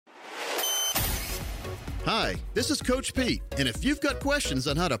Hi, this is Coach Pete, and if you've got questions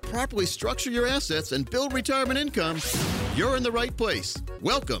on how to properly structure your assets and build retirement income, you're in the right place.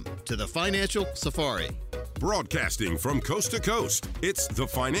 Welcome to the Financial Safari. Broadcasting from coast to coast, it's the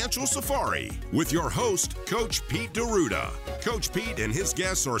Financial Safari with your host, Coach Pete D'Arruda. Coach Pete and his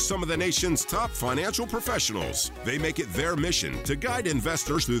guests are some of the nation's top financial professionals. They make it their mission to guide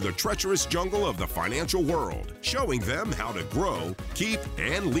investors through the treacherous jungle of the financial world, showing them how to grow, keep,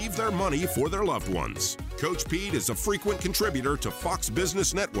 and leave their money for their loved ones. Coach Pete is a frequent contributor to Fox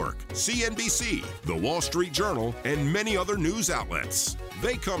Business Network, CNBC, The Wall Street Journal, and many other news outlets.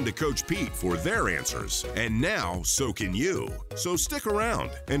 They come to Coach Pete for their answers, and now so can you. So stick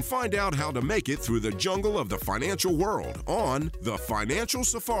around and find out how to make it through the jungle of the financial world on the Financial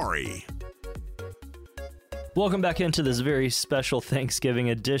Safari. Welcome back into this very special Thanksgiving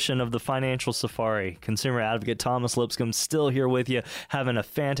edition of the Financial Safari. Consumer advocate Thomas Lipscomb still here with you, having a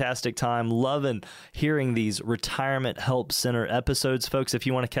fantastic time, loving hearing these Retirement Help Center episodes. Folks, if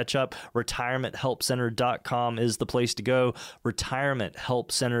you want to catch up, retirementhelpcenter.com is the place to go,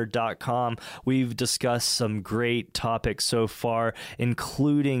 retirementhelpcenter.com. We've discussed some great topics so far,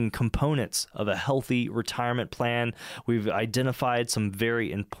 including components of a healthy retirement plan. We've identified some very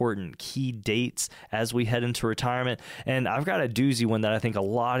important key dates as we head into retirement, and I've got a doozy one that I think a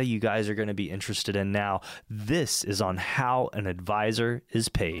lot of you guys are going to be interested in now. This is on how an advisor is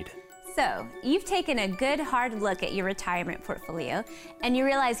paid. So, you've taken a good hard look at your retirement portfolio and you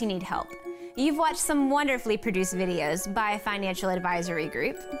realize you need help. You've watched some wonderfully produced videos by a financial advisory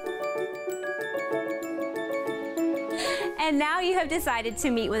group. And now you have decided to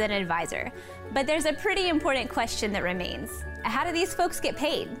meet with an advisor. But there's a pretty important question that remains. How do these folks get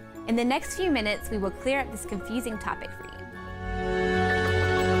paid? In the next few minutes, we will clear up this confusing topic for you.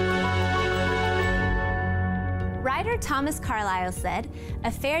 Writer Thomas Carlyle said,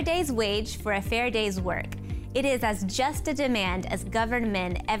 "A fair day's wage for a fair day's work. It is as just a demand as governed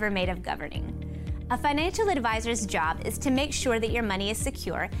men ever made of governing." A financial advisor's job is to make sure that your money is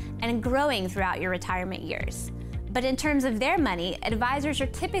secure and growing throughout your retirement years. But in terms of their money, advisors are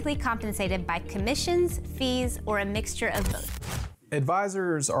typically compensated by commissions, fees, or a mixture of both.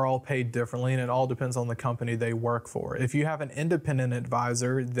 Advisors are all paid differently, and it all depends on the company they work for. If you have an independent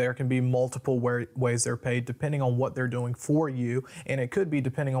advisor, there can be multiple ways they're paid depending on what they're doing for you, and it could be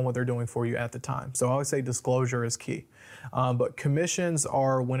depending on what they're doing for you at the time. So I always say disclosure is key. But commissions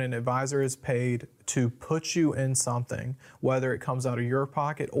are when an advisor is paid to put you in something, whether it comes out of your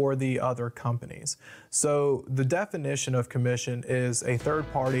pocket or the other companies. So the definition of commission is a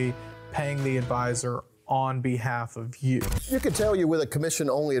third party paying the advisor on behalf of you. You can tell you're with a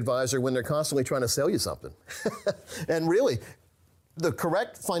commission-only advisor when they're constantly trying to sell you something. And really, the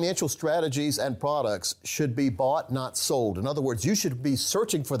correct financial strategies and products should be bought, not sold. In other words, you should be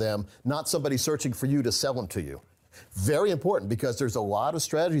searching for them, not somebody searching for you to sell them to you. Very important, because there's a lot of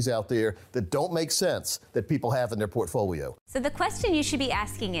strategies out there that don't make sense that people have in their portfolio. So the question you should be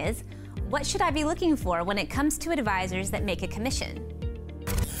asking is, what should I be looking for when it comes to advisors that make a commission?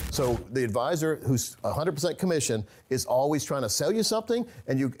 So the advisor who's 100% commission is always trying to sell you something,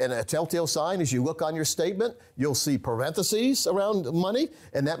 and a telltale sign is you look on your statement, you'll see parentheses around money,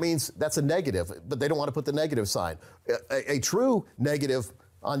 and that means that's a negative, but they don't want to put the negative sign. A true negative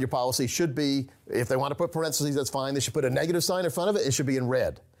on your policy should be, if they want to put parentheses, that's fine. They should put a negative sign in front of it. It should be in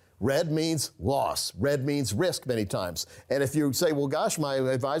red. Red means loss. Red means risk many times. And if you say, well, gosh, my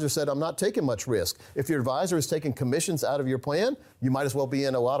advisor said I'm not taking much risk. If your advisor is taking commissions out of your plan, you might as well be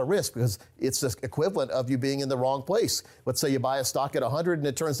in a lot of risk, because it's the equivalent of you being in the wrong place. Let's say you buy a stock at 100 and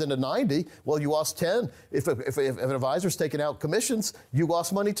it turns into 90. Well, you lost 10. If an advisor's taking out commissions, you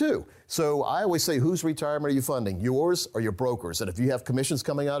lost money too. So I always say, whose retirement are you funding? Yours or your broker's? And if you have commissions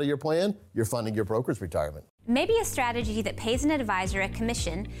coming out of your plan, you're funding your broker's retirement. Maybe a strategy that pays an advisor a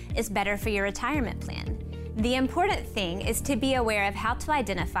commission is better for your retirement plan. The important thing is to be aware of how to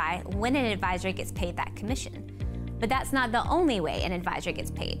identify when an advisor gets paid that commission. But that's not the only way an advisor gets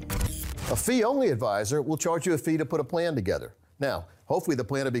paid. A fee-only advisor will charge you a fee to put a plan together. Now, hopefully the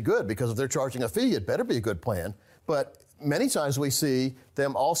plan will be good, because if they're charging a fee, it better be a good plan. But many times we see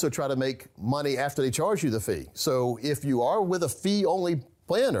them also try to make money after they charge you the fee. So if you are with a fee-only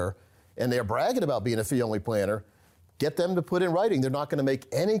planner, and they're bragging about being a fee-only planner, get them to put in writing they're not going to make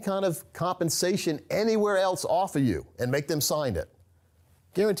any kind of compensation anywhere else off of you, and make them sign it.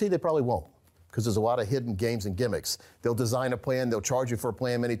 Guarantee they probably won't. because there's a lot of hidden games and gimmicks. They'll design a plan, they'll charge you for a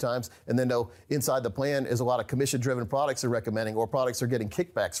plan many times, and then inside the plan is a lot of commission-driven products they're recommending or products they're getting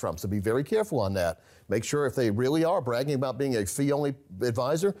kickbacks from. So be very careful on that. Make sure if they really are bragging about being a fee-only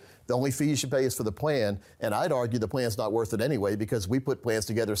advisor, the only fee you should pay is for the plan. And I'd argue the plan's not worth it anyway because we put plans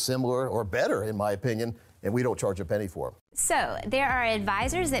together similar or better, in my opinion, and we don't charge a penny for them. So there are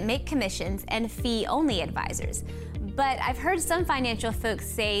advisors that make commissions and fee-only advisors. But I've heard some financial folks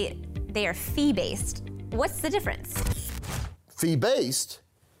say they are fee-based. What's the difference? Fee-based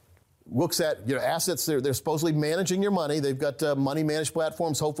looks at your assets. They're supposedly managing your money. They've got money managed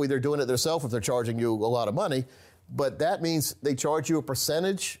platforms. Hopefully they're doing it themselves if they're charging you a lot of money. But that means they charge you a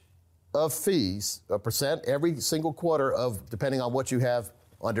percentage of fees, a percent every single quarter of depending on what you have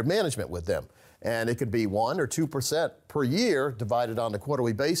under management with them. And it could be 1 or 2% per year divided on a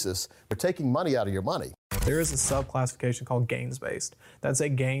quarterly basis. They're taking money out of your money. There is a subclassification called gains-based. That's a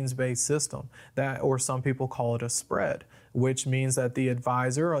gains-based system, or some people call it a spread, which means that the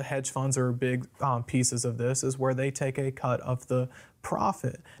advisor, or hedge funds are big pieces of this, is where they take a cut of the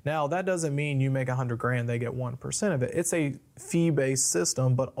profit. Now, that doesn't mean you make $100,000, they get 1% of it. It's a fee-based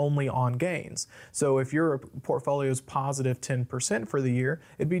system, but only on gains. So if your portfolio is positive 10% for the year,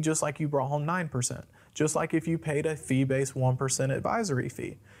 it'd be just like you brought home 9%. Just like if you paid a fee-based 1% advisory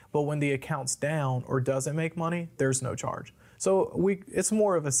fee. But when the account's down or doesn't make money, there's no charge. So it's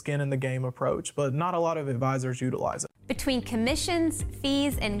more of a skin in the game approach, but not a lot of advisors utilize it. Between commissions,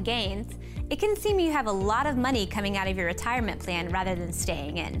 fees, and gains, it can seem you have a lot of money coming out of your retirement plan rather than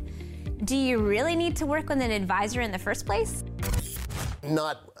staying in. Do you really need to work with an advisor in the first place?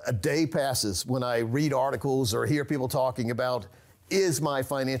 Not a day passes when I read articles or hear people talking about, is my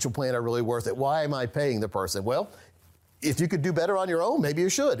financial planner really worth it? Why am I paying the person? Well, if you could do better on your own, maybe you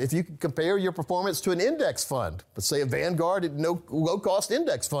should. If you could compare your performance to an index fund, let's say a Vanguard low-cost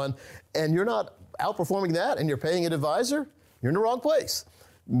index fund, and you're not outperforming that and you're paying an advisor, you're in the wrong place.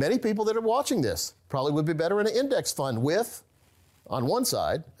 Many people that are watching this probably would be better in an index fund with, on one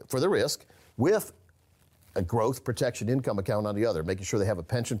side, for the risk, with a growth protection income account on the other, making sure they have a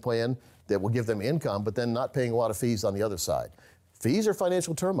pension plan that will give them income, but then not paying a lot of fees on the other side. Fees are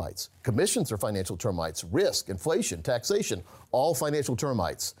financial termites. Commissions are financial termites. Risk, inflation, taxation, all financial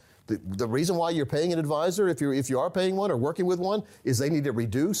termites. The reason why you're paying an advisor, if you are paying one or working with one, is they need to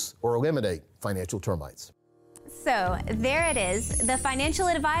reduce or eliminate financial termites. So there it is, the financial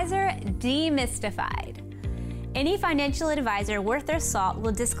advisor demystified. Any financial advisor worth their salt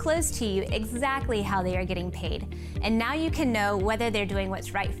will disclose to you exactly how they are getting paid, and now you can know whether they're doing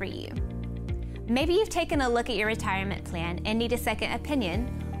what's right for you. Maybe you've taken a look at your retirement plan and need a second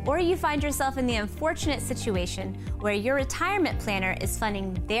opinion, or you find yourself in the unfortunate situation where your retirement planner is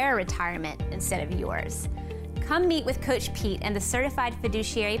funding their retirement instead of yours. Come meet with Coach Pete and the Certified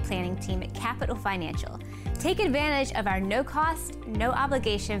Fiduciary Planning Team at Capital Financial. Take advantage of our no-cost,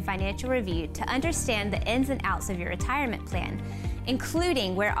 no-obligation financial review to understand the ins and outs of your retirement plan,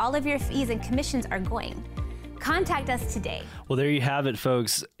 including where all of your fees and commissions are going. Contact us today. Well, there you have it,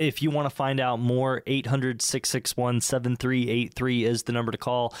 folks. If you want to find out more, 800-661-7383 is the number to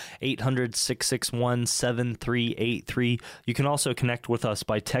call, 800-661-7383. You can also connect with us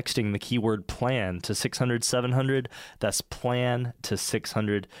by texting the keyword PLAN to 600-700. That's PLAN to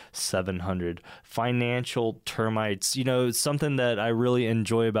 600-700. Financial termites. You know, something that I really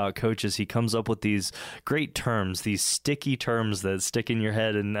enjoy about Coach is he comes up with these great terms, these sticky terms that stick in your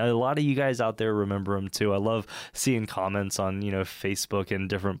head, and a lot of you guys out there remember them too. I love seeing comments on, Facebook and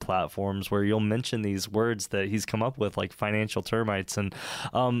different platforms where you'll mention these words that he's come up with, like financial termites. And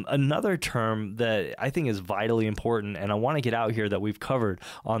another term that I think is vitally important, and I want to get out here that we've covered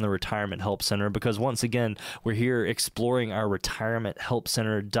on the Retirement Help Center, because once again, we're here exploring our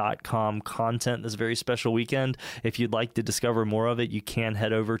retirementhelpcenter.com content this very special weekend. If you'd like to discover more of it, you can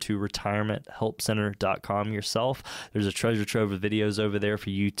head over to retirementhelpcenter.com yourself. There's a treasure trove of videos over there for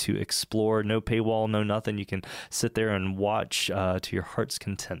you to explore. No paywall, no nothing. You can sit there and watch to your heart's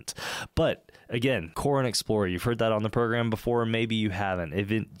content. But again, Core and Explorer, you've heard that on the program before. Maybe you haven't.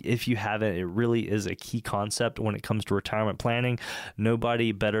 If you haven't, it really is a key concept when it comes to retirement planning.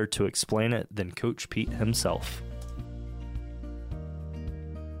 Nobody better to explain it than Coach Pete himself.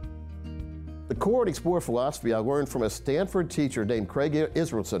 The Core and Explorer philosophy I learned from a Stanford teacher named Craig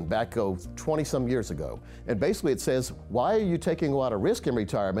Israelson back 20-some years ago. And basically it says, why are you taking a lot of risk in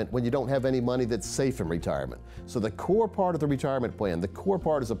retirement when you don't have any money that's safe in retirement? So the core part of the retirement plan, the core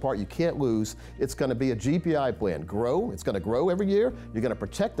part is the part you can't lose. It's going to be a GPI plan. Grow. It's going to grow every year. You're going to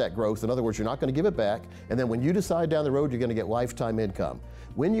protect that growth. In other words, you're not going to give it back. And then when you decide down the road, you're going to get lifetime income.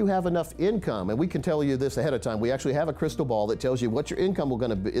 When you have enough income, and we can tell you this ahead of time, we actually have a crystal ball that tells you what your income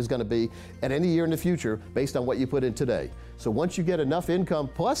is going to be at any any year in the future based on what you put in today. So once you get enough income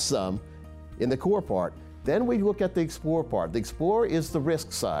plus some in the core part, then we look at the Explorer part. The Explorer is the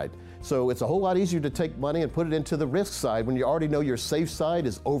risk side. So it's a whole lot easier to take money and put it into the risk side when you already know your safe side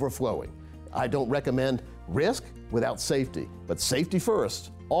is overflowing. I don't recommend risk without safety, but safety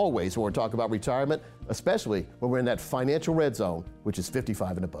first, always when we're talking about retirement, especially when we're in that financial red zone, which is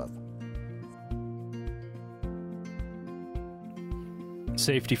 55 and above.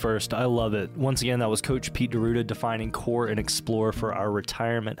 Safety first. I love it. Once again, that was Coach Pete D'Arruda defining core and explore for our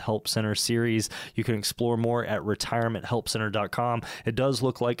Retirement Help Center series. You can explore more at retirementhelpcenter.com. It does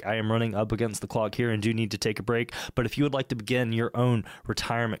look like I am running up against the clock here and do need to take a break. But if you would like to begin your own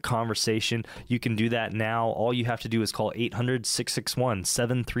retirement conversation, you can do that now. All you have to do is call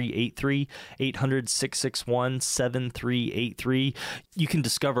 800-661-7383, 800-661-7383. You can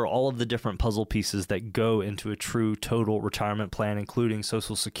discover all of the different puzzle pieces that go into a true total retirement plan, including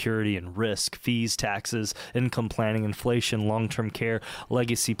Social Security and risk, fees, taxes, income planning, inflation, long-term care,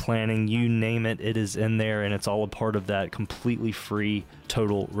 legacy planning, you name it, it is in there, and it's all a part of that completely free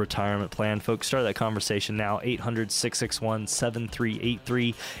total retirement plan. Folks, start that conversation now,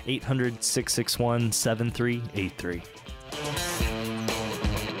 800-661-7383, 800-661-7383.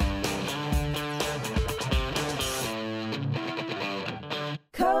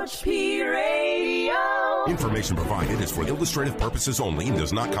 Coach P Radio. Information provided is for illustrative purposes only and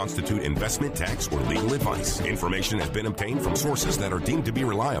does not constitute investment, tax, or legal advice. Information has been obtained from sources that are deemed to be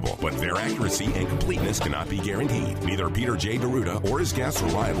reliable, but their accuracy and completeness cannot be guaranteed. Neither Peter J. D'Arruda or his guests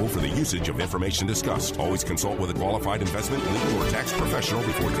are liable for the usage of information discussed. Always consult with a qualified investment, legal, or tax professional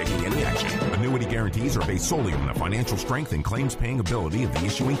before taking any action. Annuity guarantees are based solely on the financial strength and claims-paying ability of the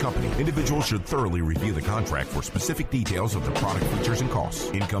issuing company. Individuals should thoroughly review the contract for specific details of the product features and costs.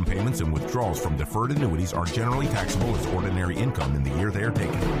 Income payments and withdrawals from deferred annuities are generally taxable as ordinary income in the year they are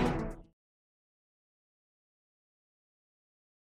taken.